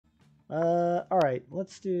All right,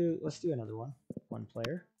 let's do another one. One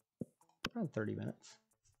player, around 30 minutes.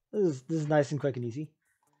 This is nice and quick and easy.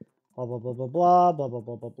 Blah blah blah blah blah blah blah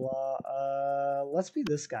blah blah blah. Let's be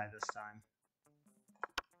this guy this time.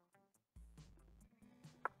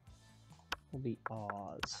 We'll be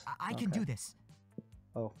Oz. I can do this.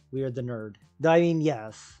 Oh, we are the nerd. I mean,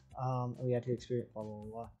 yes. We had to experience blah blah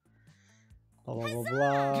blah. Blah blah blah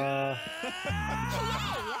blah.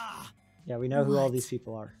 Yeah, we know who all these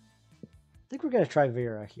people are. I think we're gonna try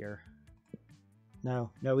Vera here.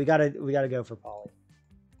 No, we gotta go for Polly.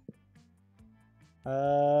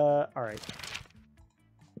 All right.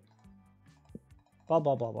 Blah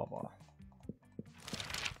blah blah blah blah.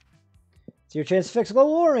 It's your chance to fix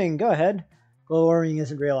global warming. Go ahead. Global warming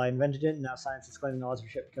isn't real. I invented it, and now science is claiming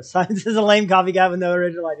authorship because science is a lame copycat with no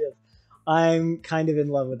original ideas. I'm kind of in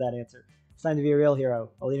love with that answer. It's time to be a real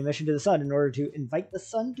hero. I'll lead a mission to the sun in order to invite the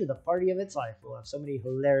sun to the party of its life. We'll have so many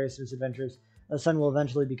hilarious misadventures. The sun will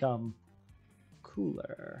eventually become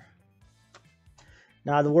cooler.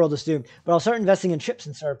 Nah, the world is doomed. But I'll start investing in ships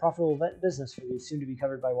and start a profitable business for the soon-to-be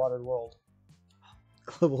covered by water world.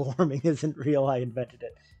 Global warming isn't real. I invented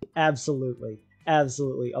it. Absolutely.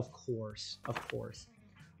 Absolutely. Of course. Of course.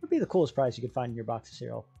 What would be the coolest prize you could find in your box of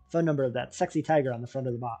cereal? Phone number of that sexy tiger on the front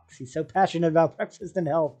of the box. He's so passionate about breakfast and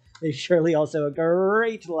health. He's surely also a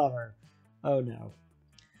great lover. Oh no.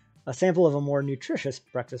 A sample of a more nutritious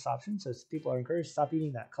breakfast option, so people are encouraged to stop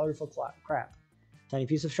eating that colorful crap. Tiny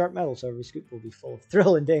piece of sharp metal, so every scoop will be full of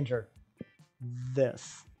thrill and danger.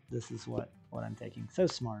 This is what I'm taking. So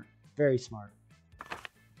smart. Very smart.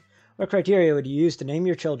 What criteria would you use to name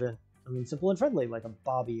your children? Something simple and friendly, like a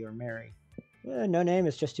Bobby or Mary. No name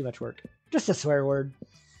is just too much work. Just a swear word.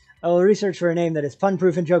 I will research for a name that is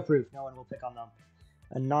pun-proof and joke-proof. No one will pick on them.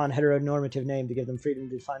 A non-heteronormative name to give them freedom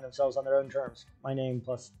to define themselves on their own terms. My name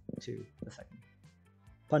plus 2 a second.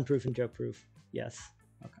 Pun-proof and joke-proof. Yes.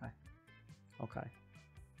 Okay. Okay.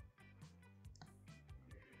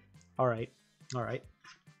 All right. All right.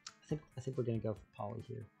 I think we're gonna go for Polly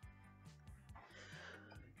here.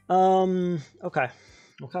 Okay.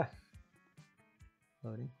 Okay.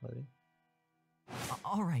 Loading.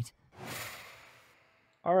 All right.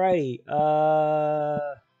 Alrighty.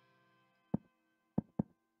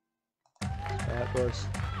 Of course.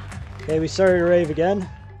 Okay, we started a rave again.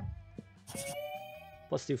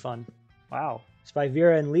 Let's do fun. Wow. Spy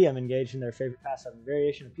Vera and Liam engaged in their favorite pastime, a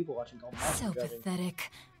variation of people watching golf. So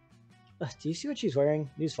pathetic. Do you see what she's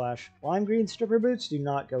wearing? Newsflash. Lime green stripper boots do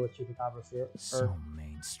not go with chupacabra fear. So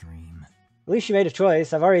mainstream. At least she made a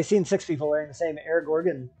choice. I've already seen 6 people wearing the same Air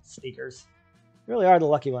Gorgon sneakers. You really are the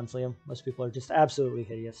lucky ones, Liam. Most people are just absolutely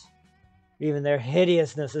hideous. Even their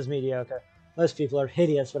hideousness is mediocre. Most people are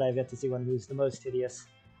hideous, but I've yet to see one who's the most hideous.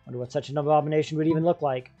 Wonder what such an abomination would even look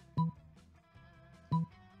like.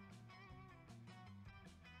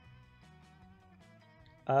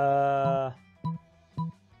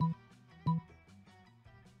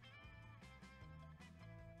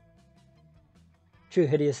 True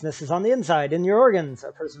hideousness is on the inside, in your organs.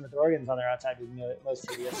 A person with organs on their outside would be most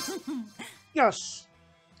hideous. Yes!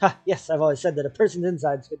 Ha, yes, I've always said that a person's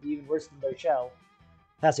insides could be even worse than their shell.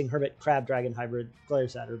 Passing hermit crab dragon hybrid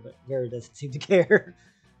glares at her, but Vera doesn't seem to care.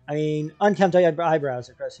 I mean, unkempt eyebrows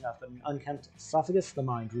are gross enough, but an unkempt esophagus, the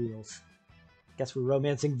mind reels. Guess we're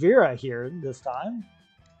romancing Vera here this time.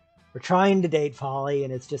 We're trying to date Polly,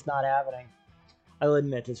 and it's just not happening. I'll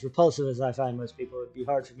admit, as repulsive as I find most people, it would be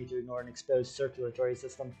hard for me to ignore an exposed circulatory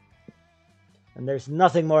system. And there's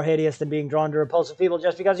nothing more hideous than being drawn to repulsive people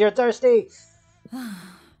just because you're thirsty!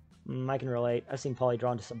 I can relate. I've seen Polly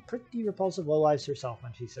drawn to some pretty repulsive lowlifes herself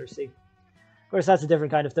when she's thirsty. Of course, that's a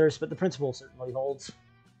different kind of thirst, but the principle certainly holds.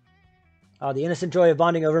 The innocent joy of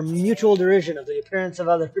bonding over mutual derision of the appearance of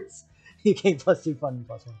others. You gain +2 fun and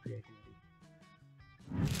 +1 creativity.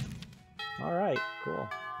 Alright, cool.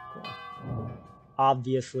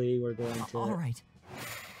 Obviously, we're going to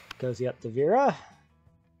cozy up to Vera.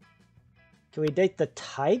 Can we date the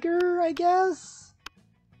tiger, I guess?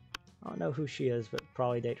 I don't know who she is, but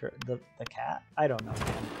probably date her. The cat? I don't know.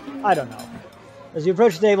 I don't know. As you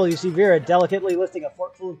approach the table, you see Vera delicately lifting a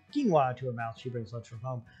forkful of quinoa to her mouth. She brings lunch from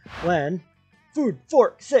home. When? Food,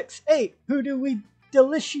 fork, 6, 8. Who do we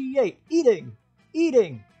deliciate? Eating.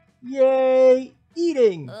 Eating. Yay.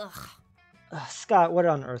 Eating. Ugh. Scott, what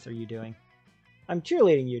on earth are you doing? I'm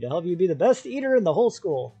cheerleading you to help you be the best eater in the whole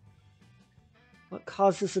school. What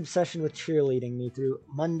caused this obsession with cheerleading me through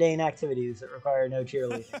mundane activities that require no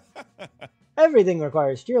cheerleading? Everything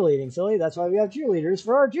requires cheerleading, silly. That's why we have cheerleaders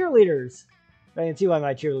for our cheerleaders. I can see why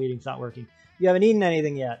my cheerleading's not working. You haven't eaten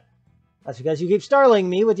anything yet. That's because you keep startling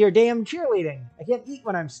me with your damn cheerleading. I can't eat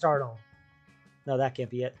when I'm startled. No, that can't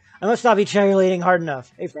be it. I must not be cheerleading hard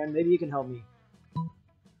enough. Hey, friend, maybe you can help me.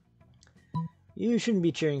 You shouldn't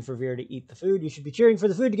be cheering for Vera to eat the food. You should be cheering for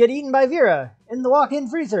the food to get eaten by Vera in the walk-in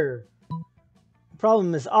freezer. The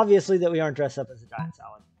problem is obviously that we aren't dressed up as a giant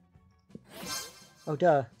salad. Oh,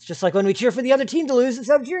 duh. It's just like when we cheer for the other team to lose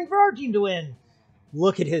instead of cheering for our team to win.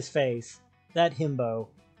 Look at his face. That himbo.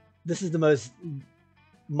 This is the most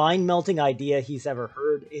mind-melting idea he's ever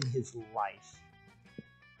heard in his life.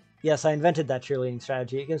 Yes, I invented that cheerleading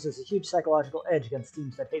strategy. It gives us a huge psychological edge against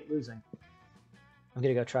teams that hate losing. I'm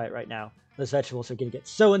gonna go try it right now. Those vegetables are gonna get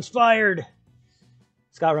so inspired!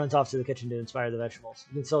 Scott runs off to the kitchen to inspire the vegetables.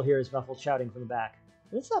 You can still hear his muffled shouting from the back.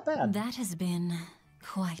 But it's not bad. That has been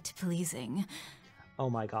quite pleasing. Oh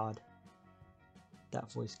my god.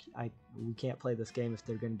 That voice cue. We can't play this game if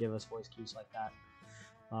they're gonna give us voice cues like that.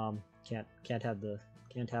 Can't have the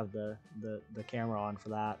camera on for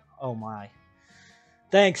that. Oh my.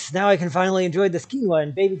 Thanks. Now I can finally enjoy this quinoa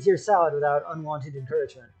and baby tier salad without unwanted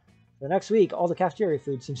encouragement. For the next week, all the cafeteria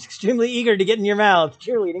food seems extremely eager to get in your mouth.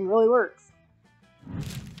 Cheerleading really works.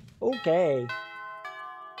 Okay.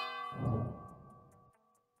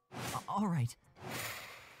 All right.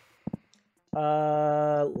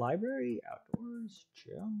 Library, outdoors,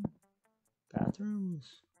 gym,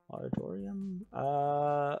 bathrooms, auditorium,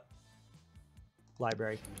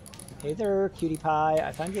 library. Hey there, cutie pie.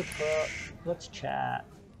 I found your let's chat.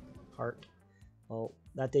 Heart. Well,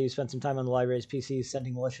 that day you spent some time on the library's PC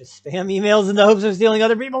sending malicious spam emails in the hopes of stealing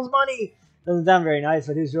other people's money. Doesn't sound very nice,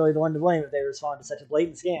 but who's really the one to blame if they respond to such a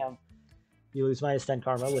blatant scam? You lose minus 10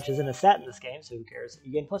 karma, which isn't a stat in this game, so who cares?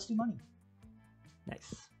 You gain plus 2 money.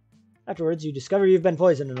 Nice. Afterwards, you discover you've been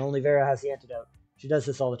poisoned and only Vera has the antidote. She does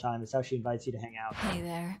this all the time. It's how she invites you to hang out. Hey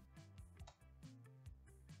there.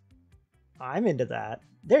 I'm into that.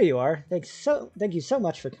 There you are. Thank you so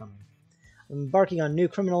much for coming. I'm embarking on a new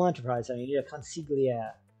criminal enterprise and I need a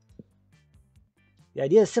consigliere. The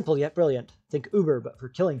idea is simple yet brilliant. Think Uber, but for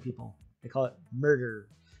killing people. They call it murder.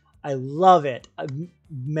 I love it.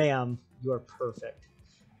 Ma'am, you're perfect.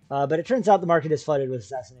 But it turns out the market is flooded with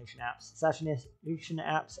assassination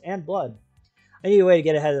apps, and blood. I need a way to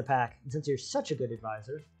get ahead of the pack. And since you're such a good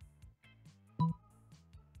advisor...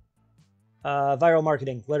 viral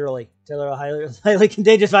marketing, literally. Tailor a highly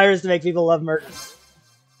contagious virus to make people love murder.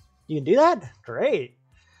 You can do that? Great.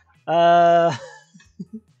 You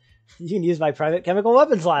can use my private chemical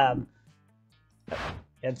weapons lab.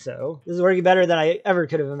 And so, this is working better than I ever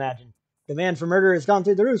could have imagined. Demand for murder has gone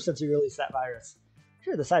through the roof since you released that virus.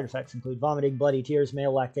 Sure, the side effects include vomiting, bloody tears,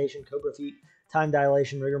 male lactation, cobra feet, time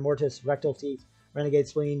dilation, rigor mortis, rectal teeth, renegade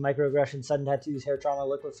spleen, microaggression, sudden tattoos, hair trauma,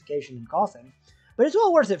 liquefaction, and coughing. But it's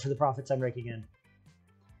well worth it for the profits I'm raking in.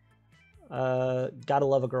 Gotta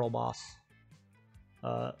love a girl boss.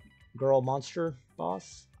 Girl monster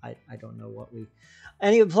boss? I don't know what we...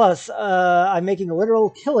 Anyway, plus, I'm making a literal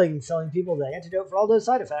killing selling people the antidote for all those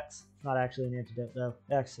side effects. It's not actually an antidote, though.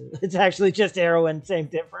 It's actually just heroin, same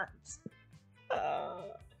difference.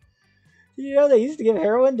 You know, they used to give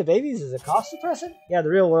heroin to babies as a cough suppressant? Yeah, the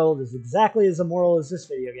real world is exactly as immoral as this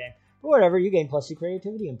video game. But whatever, you gain plus 2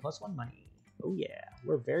 creativity and plus 1 money. Oh yeah,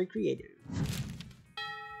 we're very creative.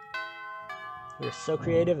 We're so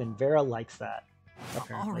creative, and Vera likes that,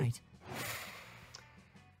 apparently.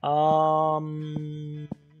 All right.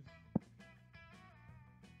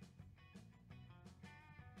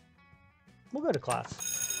 We'll go to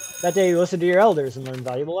class. That day you listen to your elders and learn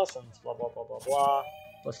valuable lessons. Blah, blah, blah, blah, blah.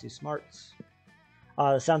 Plus 2 smarts.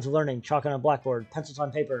 The sounds of learning, chalk on a blackboard, pencils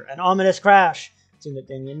on paper, an ominous crash. It seemed that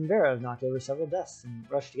Damien and Vera have knocked over several desks and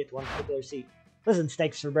rushed to get to one particular seat. Listen,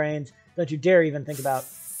 snakes for brains. Don't you dare even think about...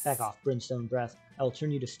 Back off, brimstone breath. I will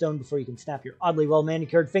turn you to stone before you can snap your oddly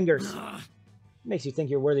well-manicured fingers. It makes you think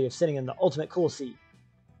you're worthy of sitting in the ultimate cool seat.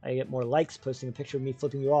 I get more likes posting a picture of me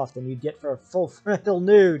flipping you off than you'd get for a full frontal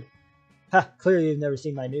nude. Ha, clearly you've never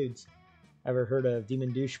seen my nudes. Ever heard of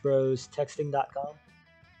demondouchebros.texting.com?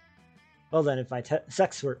 Well then, if my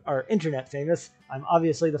sex are internet famous, I'm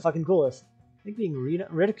obviously the fucking coolest. I think being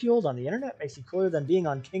ridiculed on the internet makes you cooler than being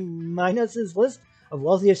on King Minus's list of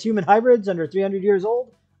wealthiest human hybrids under 300 years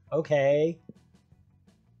old? Okay.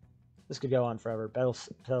 This could go on forever. Better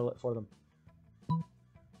settle it for them.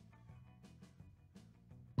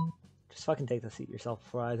 Just fucking take the seat yourself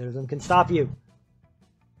before either of them can stop you.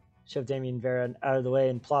 Shove Damien and Vera out of the way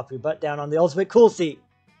and plop your butt down on the ultimate cool seat.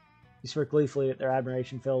 You smirk gleefully at their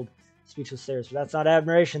admiration-filled, speechless stares, but that's not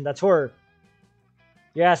admiration, that's horror.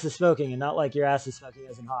 Your ass is smoking, and not like your ass is smoking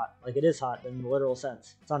as in hot. Like it is hot, but in the literal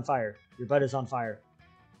sense. It's on fire. Your butt is on fire.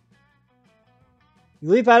 You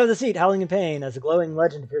leap out of the seat, howling in pain, as a glowing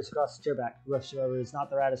legend appears across the chair back. Whoever is not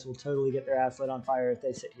the raddest will totally get their ass lit on fire if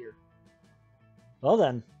they sit here. Well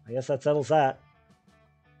then, I guess that settles that.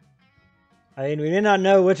 I mean, we may not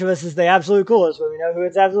know which of us is the absolute coolest, but we know who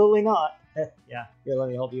it's absolutely not. Yeah, here, let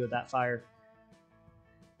me help you with that fire.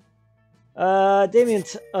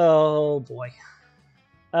 Damien's... Oh, boy.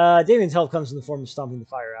 Damien's help comes in the form of stomping the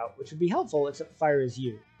fire out, which would be helpful, except fire is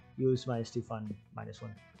you. You lose -2 fun,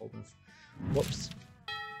 -1 boldness. Whoops.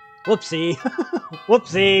 Whoopsie.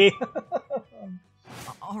 Whoopsie.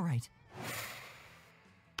 Alright.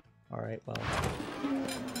 Alright, well.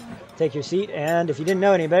 Take your seat, and if you didn't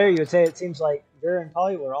know any better, you would say it seems like Vera and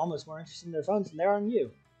Polly were almost more interested in their phones than they are in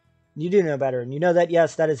you. You do know better, and you know that,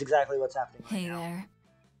 yes, that is exactly what's happening right now. Hey there.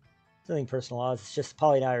 It's nothing personal, Oz. It's just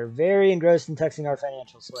Polly and I are very engrossed in texting our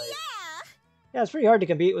financial slave. Yeah, it's pretty hard to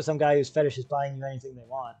compete with some guy whose fetish is buying you anything they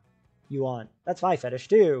want. You want. That's my fetish,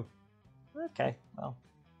 too. Okay, well.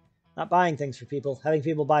 Not buying things for people, having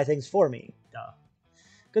people buy things for me. Duh.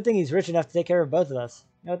 Good thing he's rich enough to take care of both of us.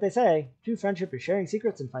 You know what they say? True friendship is sharing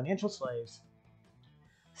secrets and financial slaves.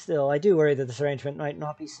 Still, I do worry that this arrangement might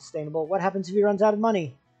not be sustainable. What happens if he runs out of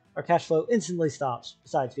money? Our cash flow instantly stops,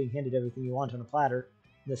 besides being handed everything you want on a platter.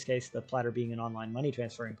 In this case, the platter being an online money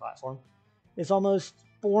transferring platform. It's almost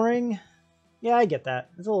boring. Yeah, I get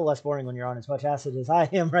that. It's a little less boring when you're on as much acid as I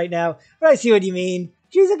am right now, but I see what you mean.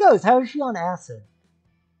 She's a ghost. How is she on acid?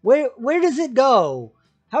 Where does it go?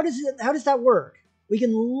 How does that work? We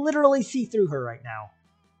can literally see through her right now.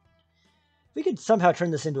 If we could somehow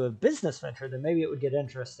turn this into a business venture, then maybe it would get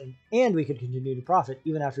interesting, and we could continue to profit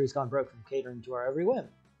even after he's gone broke from catering to our every whim.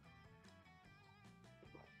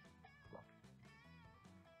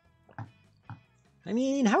 I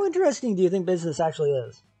mean, how interesting do you think business actually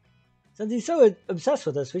is? Since he's so obsessed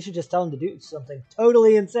with us, we should just tell him to do something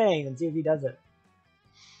totally insane and see if he does it.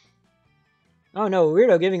 Oh no,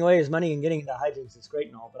 weirdo giving away his money and getting into hijinks is great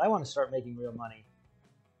and all, but I want to start making real money.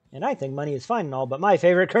 And I think money is fine and all, but my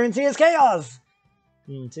favorite currency is chaos!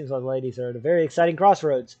 Seems like the ladies are at a very exciting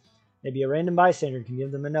crossroads. Maybe a random bystander can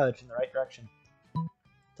give them a nudge in the right direction.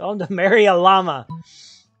 Tell them to marry a llama!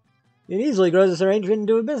 It easily grows this arrangement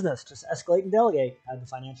into a business. Just escalate and delegate. Have the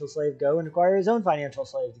financial slave go and acquire his own financial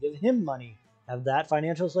slave to give him money. Have that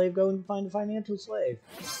financial slave go and find a financial slave.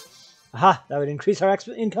 Aha! That would increase our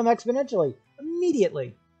income exponentially.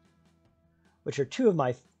 Immediately. Which are two of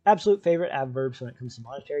my absolute favorite adverbs when it comes to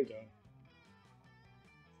monetary gain.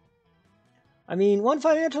 I mean, one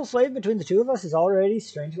financial slave between the two of us is already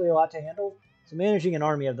strangely a lot to handle, so managing an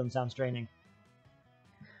army of them sounds draining.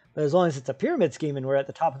 But as long as it's a pyramid scheme and we're at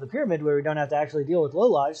the top of the pyramid where we don't have to actually deal with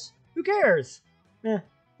lowlifes, who cares?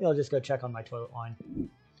 I'll just go check on my toilet line.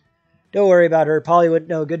 Don't worry about her. Polly would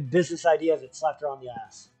know a good business idea if it slapped her on the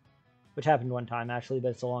ass. Which happened one time, actually, but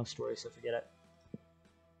it's a long story, so forget it.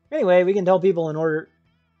 Anyway, we can tell people in order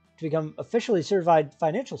to become officially certified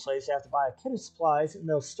financial slaves, they have to buy a kit of supplies, and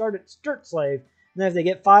they'll start at dirt slave. And then if they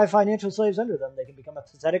get 5 financial slaves under them, they can become a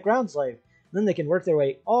pathetic ground slave. And then they can work their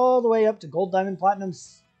way all the way up to gold, diamond, platinum,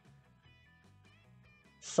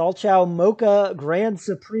 Salchow Mocha Grand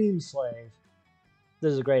Supreme Slave.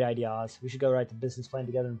 This is a great idea, Oz. We should go write the business plan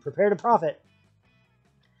together and prepare to profit.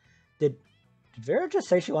 Did Vera just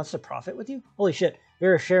say she wants to profit with you? Holy shit,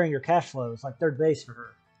 Vera's sharing your cash flow. It's like third base for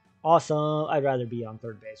her. Awesome. I'd rather be on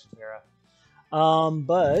third base with Vera.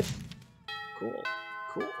 But... Cool.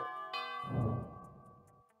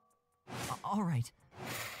 Alright.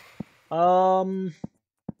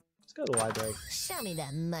 Let's go to the library. Show me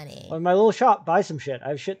that money. In my little shop, buy some shit. I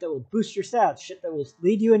have shit that will boost your stats, shit that will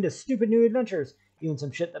lead you into stupid new adventures, even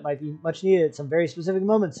some shit that might be much needed at some very specific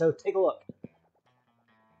moments, so take a look.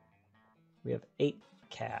 We have 8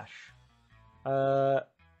 cash.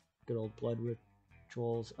 Good old blood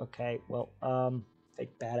rituals. Okay, well,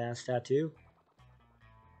 fake badass tattoo.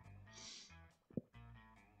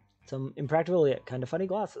 Some impractical yet kind of funny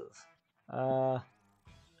glasses.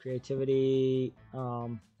 Creativity.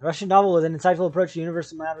 Russian novel with an insightful approach to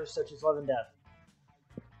universal matters such as love and death.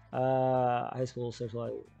 High school social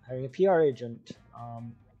life. Hiring a PR agent.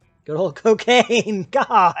 Good old cocaine.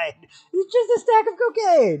 God, it's just a stack of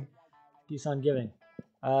cocaine. Peace on giving.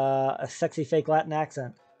 A sexy fake Latin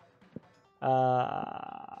accent.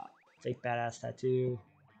 Fake badass tattoo.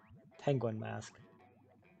 Penguin mask.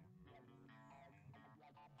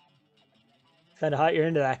 Kinda hot you're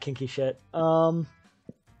into that kinky shit.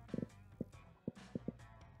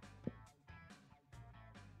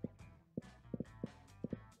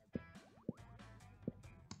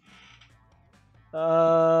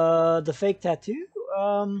 The fake tattoo?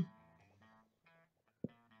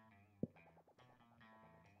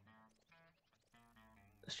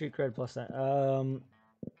 Street cred plus that.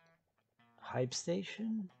 Hype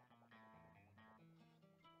station?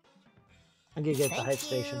 I'm gonna get the hype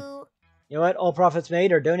station. You know what? All profits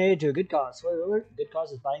made are donated to a good cause. Spoiler alert, good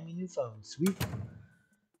cause is buying me a new phone. Sweet.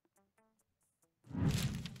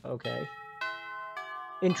 Okay.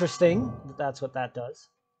 Interesting that that's what that does.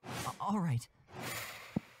 All right.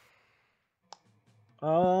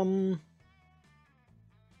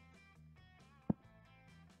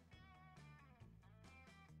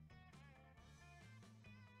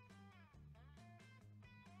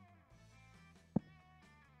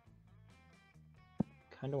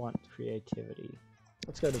 Kind of want creativity.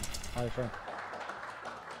 Let's go to my friend.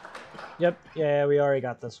 Yep, yeah, we already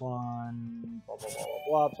got this one. Blah, blah, blah,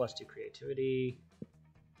 blah, blah. Plus 2 creativity.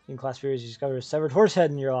 In class periods, you discover a severed horse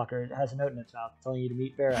head in your locker. It has a note in its mouth telling you to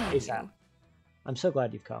meet Vera ASAP. I'm so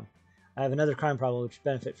glad you've come. I have another crime problem which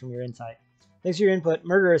benefit from your insight. Thanks to your input,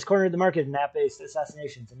 murder has cornered the market in app-based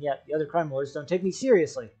assassinations, and yet the other crime lords don't take me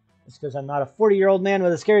seriously. It's because I'm not a 40-year-old man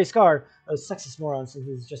with a scary scar. Those sexist morons think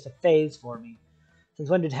this is just a phase for me. Since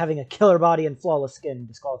when did having a killer body and flawless skin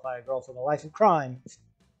disqualify a girl from a life of crime? It's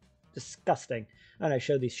disgusting. And I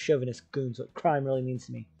showed these chauvinist goons what crime really means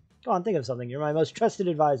to me. Go on, think of something. You're my most trusted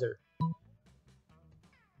advisor.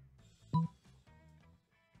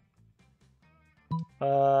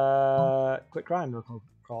 Quit crime. We're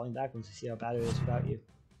crawling backwards to see how bad it is without you.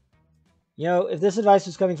 You know, if this advice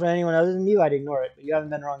was coming from anyone other than you, I'd ignore it, but you haven't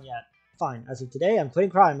been wrong yet. Fine. As of today, I'm quitting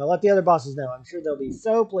crime. I'll let the other bosses know. I'm sure they'll be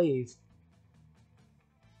so pleased.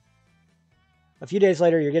 A few days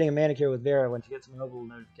later, you're getting a manicure with Vera when she gets a mobile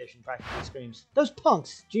notification, practically screams. Those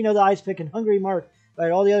punks! Gino the Ice Pick and Hungry Mark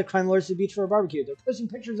invited all the other crime lords to the beach for a barbecue. They're posting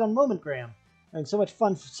pictures on Momentgram. Having so much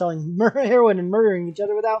fun selling heroin and murdering each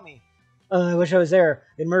other without me. I wish I was there.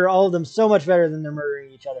 They'd murder all of them so much better than they're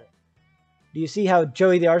murdering each other. Do you see how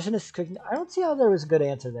Joey the Arsonist is cooking? I don't see how there was a good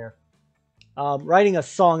answer there. Writing a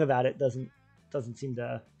song about it doesn't seem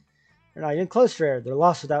to... They're not even close to Vera. They're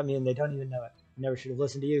lost without me and they don't even know it. Never should have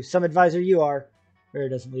listened to you. Some advisor you are. Vera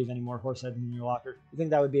doesn't leave any more horsehead in your locker. You think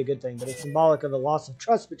that would be a good thing, but it's symbolic of a loss of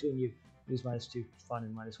trust between you. Use -2 fun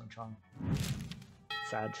and -1 charm.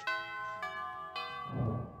 Sag.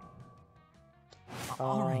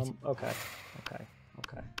 All right. Okay.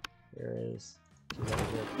 Here is...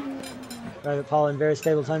 Private Paul and Vera's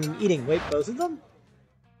stable time and eating. Wait, both of them?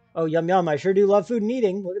 Oh, yum yum. I sure do love food and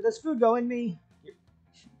eating. Look at this food go in me.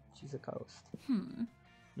 She's a ghost.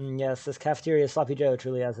 Yes, this cafeteria Sloppy Joe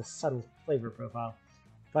truly has a subtle flavor profile.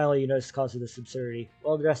 Finally, you notice the cause of this absurdity.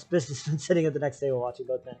 Well-dressed businessman sitting at the next table watching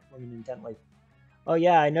both women intently. Oh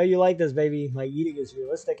yeah, I know you like this, baby. My eating is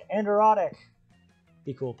realistic and erotic.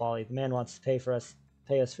 Be cool, Polly. The man wants to pay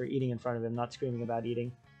us for eating in front of him, not screaming about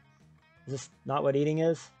eating. Is this not what eating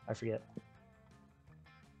is? I forget.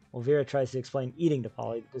 Well, Vera tries to explain eating to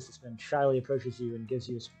Polly. The businessman shyly approaches you and gives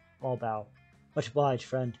you a small bow. Much obliged,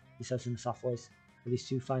 friend, he says in a soft voice. Are these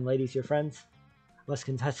two fine ladies your friends? I must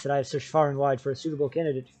confess that I have searched far and wide for a suitable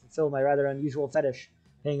candidate to fulfill my rather unusual fetish,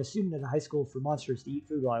 paying a student in a high school for monsters to eat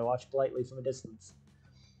food while I watch politely from a distance.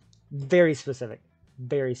 Very specific.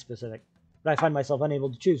 Very specific. But I find myself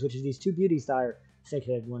unable to choose which of these two beauties to hire.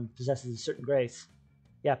 Snakehead one possesses a certain grace.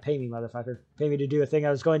 Yeah, pay me, motherfucker. Pay me to do a thing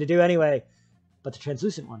I was going to do anyway. But the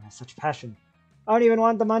translucent one has such passion. I don't even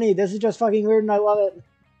want the money. This is just fucking weird and I love it.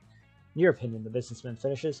 In your opinion, the businessman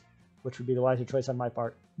finishes. Which would be the wiser choice on my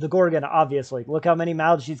part? The Gorgon, obviously. Look how many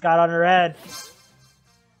mouths she's got on her head.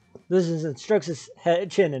 The businessman strokes his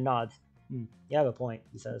chin and nods. You have a point,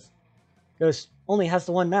 he says. Ghost only has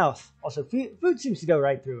the one mouth. Also, food seems to go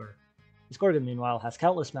right through her. This Gorgon, meanwhile, has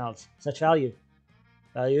countless mouths. Such value.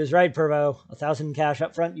 Value is right, Pervo. 1,000 in cash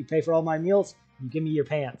up front, you pay for all my meals, and you give me your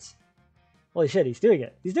pants. Holy shit, he's doing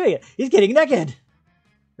it. He's doing it. He's getting naked.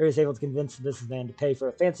 Vera is able to convince the businessman to pay for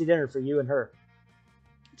a fancy dinner for you and her.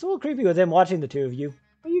 It's a little creepy with him watching the two of you,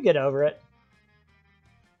 but you get over it.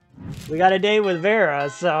 We got a date with Vera,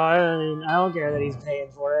 so I don't care that he's paying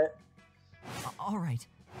for it. All right.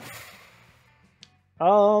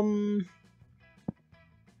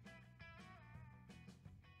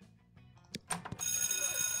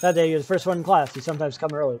 That day, you're the first one in class. You sometimes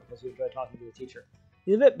come early because you enjoy talking to the teacher.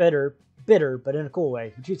 He's a bit bitter, but in a cool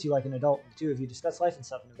way. He treats you like an adult, and the two of you discuss life and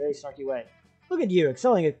stuff in a very snarky way. Look at you,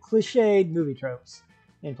 excelling at cliched movie tropes.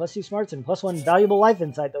 And +2 smarts and +1 valuable life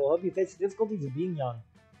insight that will help you face the difficulties of being young.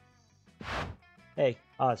 Hey,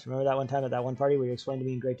 Oz, remember that one time at that one party where you explained to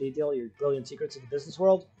me in great detail your brilliant secrets of the business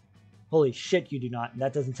world? Holy shit, you do not, and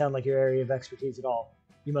that doesn't sound like your area of expertise at all.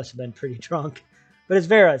 You must have been pretty drunk. But it's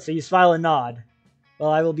Vera, so you smile and nod.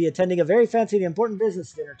 Well, I will be attending a very fancy and important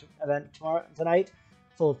business dinner event tonight,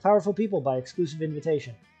 full of powerful people by exclusive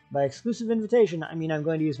invitation. By exclusive invitation, I mean I'm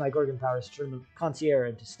going to use my Gorgon powers to turn the concierge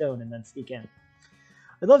into stone and then sneak in.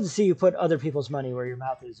 I'd love to see you put other people's money where your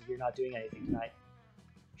mouth is if you're not doing anything tonight.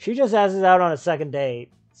 She just asked us out on a second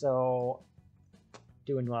date, so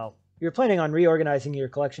doing well. You're planning on reorganizing your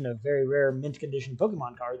collection of very rare mint condition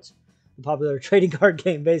Pokemon cards, the popular trading card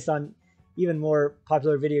game based on even more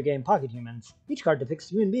popular video game Pocket Humans. Each card depicts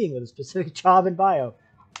a human being with a specific job and bio.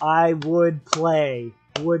 I would play.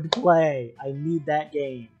 I need that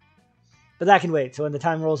game. But that can wait, so when the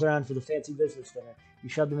time rolls around for the fancy business dinner, you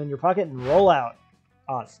shove them in your pocket and roll out.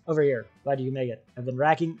 Oz, over here. Glad you can make it. I've been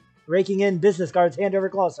raking in business cards hand over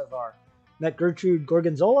claw so far. Met Gertrude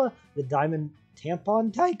Gorgonzola, the diamond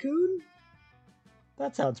tampon tycoon?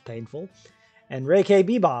 That sounds painful. And Ray K.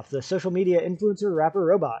 Bebop, the social media influencer rapper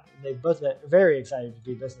robot. They've both been very excited to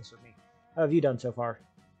do business with me. How have you done so far?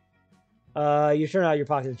 You turn out your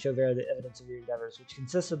pocket and show Vera the evidence of your endeavors, which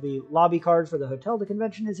consists of the lobby card for the hotel the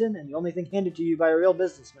convention is in, and the only thing handed to you by a real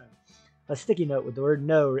businessman. A sticky note with the word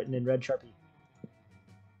no written in red Sharpie.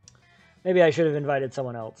 Maybe I should have invited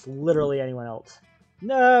someone else. Literally anyone else.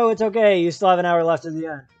 No, it's okay. You still have an hour left at the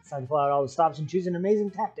end. It's time to pull out all the stops and choose an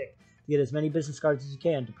amazing tactic to get as many business cards as you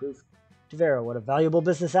can to prove to Vera what a valuable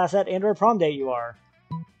business asset and or prom date you are.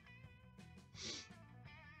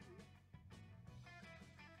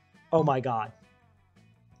 Oh my god.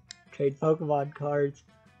 Trade Pokemon cards.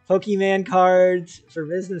 Pokemon cards for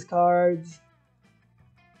business cards.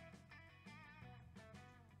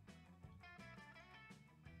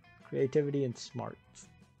 Creativity and smarts.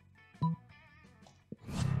 I'm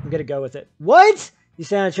gonna go with it. What? You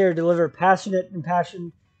stand on a chair to deliver passionate,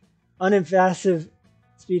 impassioned, unimpressive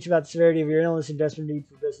speech about the severity of your illness and desperate need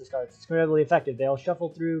for business cards. It's incredibly effective. They all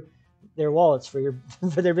shuffle through their wallets for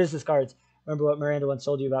their business cards. Remember what Miranda once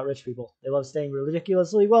told you about rich people. They love staying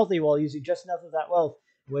ridiculously wealthy while using just enough of that wealth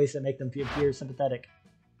in ways that make them appear sympathetic.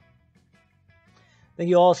 Thank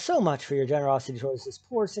you all so much for your generosity towards this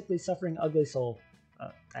poor, sickly, suffering, ugly soul.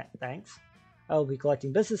 Thanks. I will be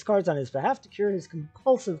collecting business cards on his behalf to cure his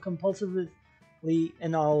compulsively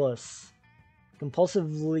anomalous.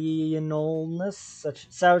 Compulsively anomalness, such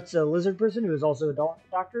a lizard person who is also a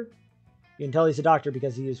doctor. You can tell he's a doctor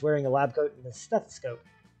because he is wearing a lab coat and a stethoscope.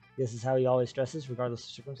 This is how he always dresses, regardless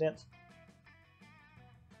of circumstance.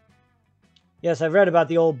 Yes, I've read about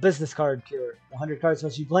the old business card cure. The 100 cards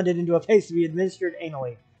must be blended into a paste to be administered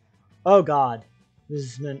anally. Oh god.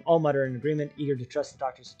 Businessmen all mutter in agreement, eager to trust the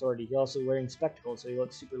doctor's authority. He's also wearing spectacles, so he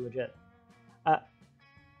looks super legit.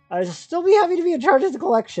 I'd still be happy to be in charge of the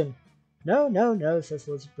collection. No, says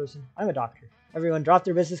the lizard person. I'm a doctor. Everyone drop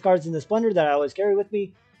their business cards in this blender that I always carry with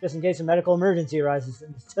me, just in case a medical emergency arises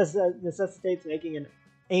and necessitates making an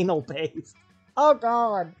anal paste. Oh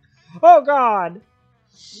god! Oh god!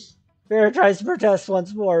 Vera tries to protest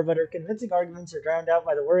once more, but her convincing arguments are drowned out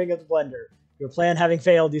by the whirring of the blender. Your plan having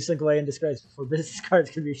failed, you slink away in disgrace before business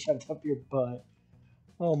cards can be shoved up your butt.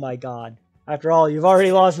 Oh my god. After all, you've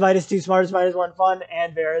already lost -2 smarts, -1 fun,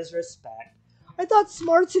 and Vera's respect. I thought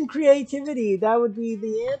smarts and creativity, that would be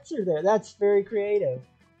the answer there. That's very creative.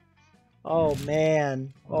 Oh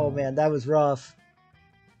man, that was rough.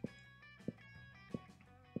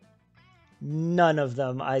 None of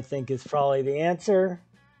them, I think, is probably the answer.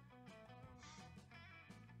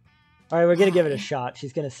 Alright, we're gonna give it a shot.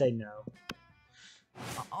 She's gonna say no.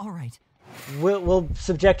 Alright. We'll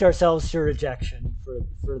subject ourselves to rejection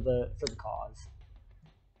for the cause.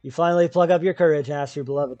 You finally plug up your courage and ask your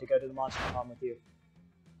beloved to go to the monster prom with you.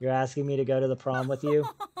 You're asking me to go to the prom with you?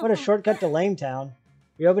 What a shortcut to Lame Town.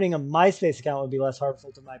 Reopening a MySpace account would be less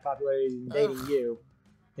harmful to my popularity than dating you.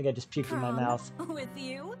 I think I just puked in my mouth. With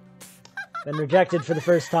you? Been rejected for the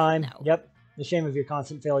first time. No. Yep. The shame of your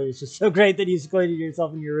constant failure is just so great that you secluded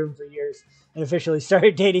yourself in your room for years and officially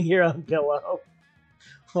started dating your own pillow.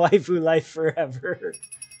 Waifu life forever.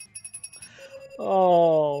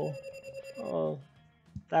 Oh.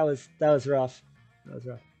 That was rough. That was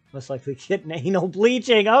rough. Most likely getting anal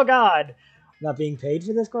bleaching. Oh god. Not being paid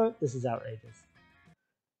for this quote? This is outrageous.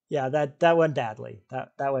 Yeah, that went badly.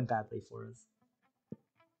 That went badly for us.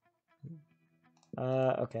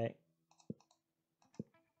 Okay.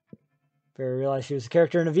 Vera realized she was a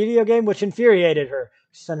character in a video game, which infuriated her.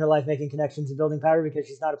 She spent her life making connections and building power because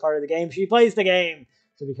she's not a part of the game. She plays the game!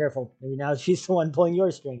 So be careful. Maybe now she's the one pulling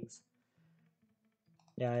your strings.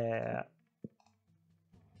 Yeah.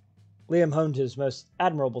 Liam honed his most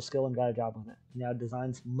admirable skill and got a job with it. He now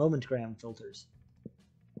designs momentgram filters.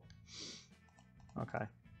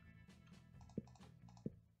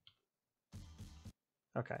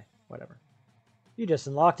 Okay, whatever. You just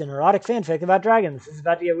unlocked an erotic fanfic about dragons. This is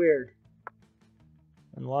about to get weird.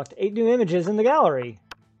 Unlocked 8 new images in the gallery.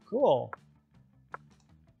 Cool.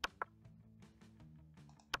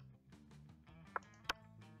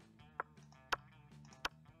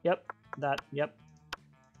 Yep.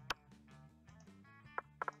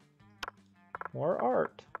 More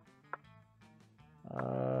art.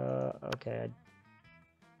 Okay.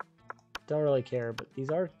 I don't really care, but these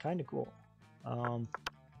are kind of cool. Oh,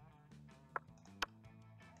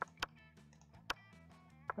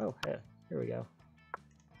 hey, here we go.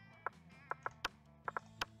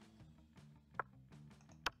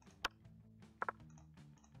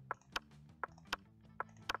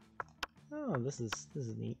 Oh, this is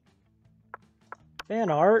neat. Fan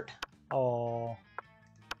art. Oh.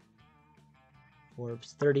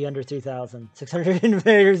 Forbes, 30 under 3,000. 600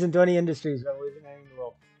 innovators in 20 industries revolutionizing the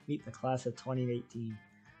world. Meet the class of 2018.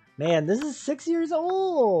 Man, this is 6 years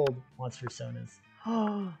old. Monster Sonas.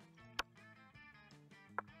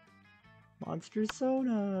 Monster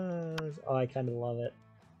Sonas. Oh, I kind of love it.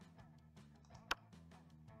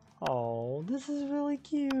 Oh, this is really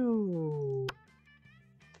cute.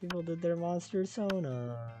 People did their Monster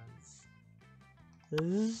Sonas. This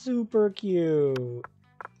is super cute.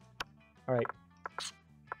 Alright,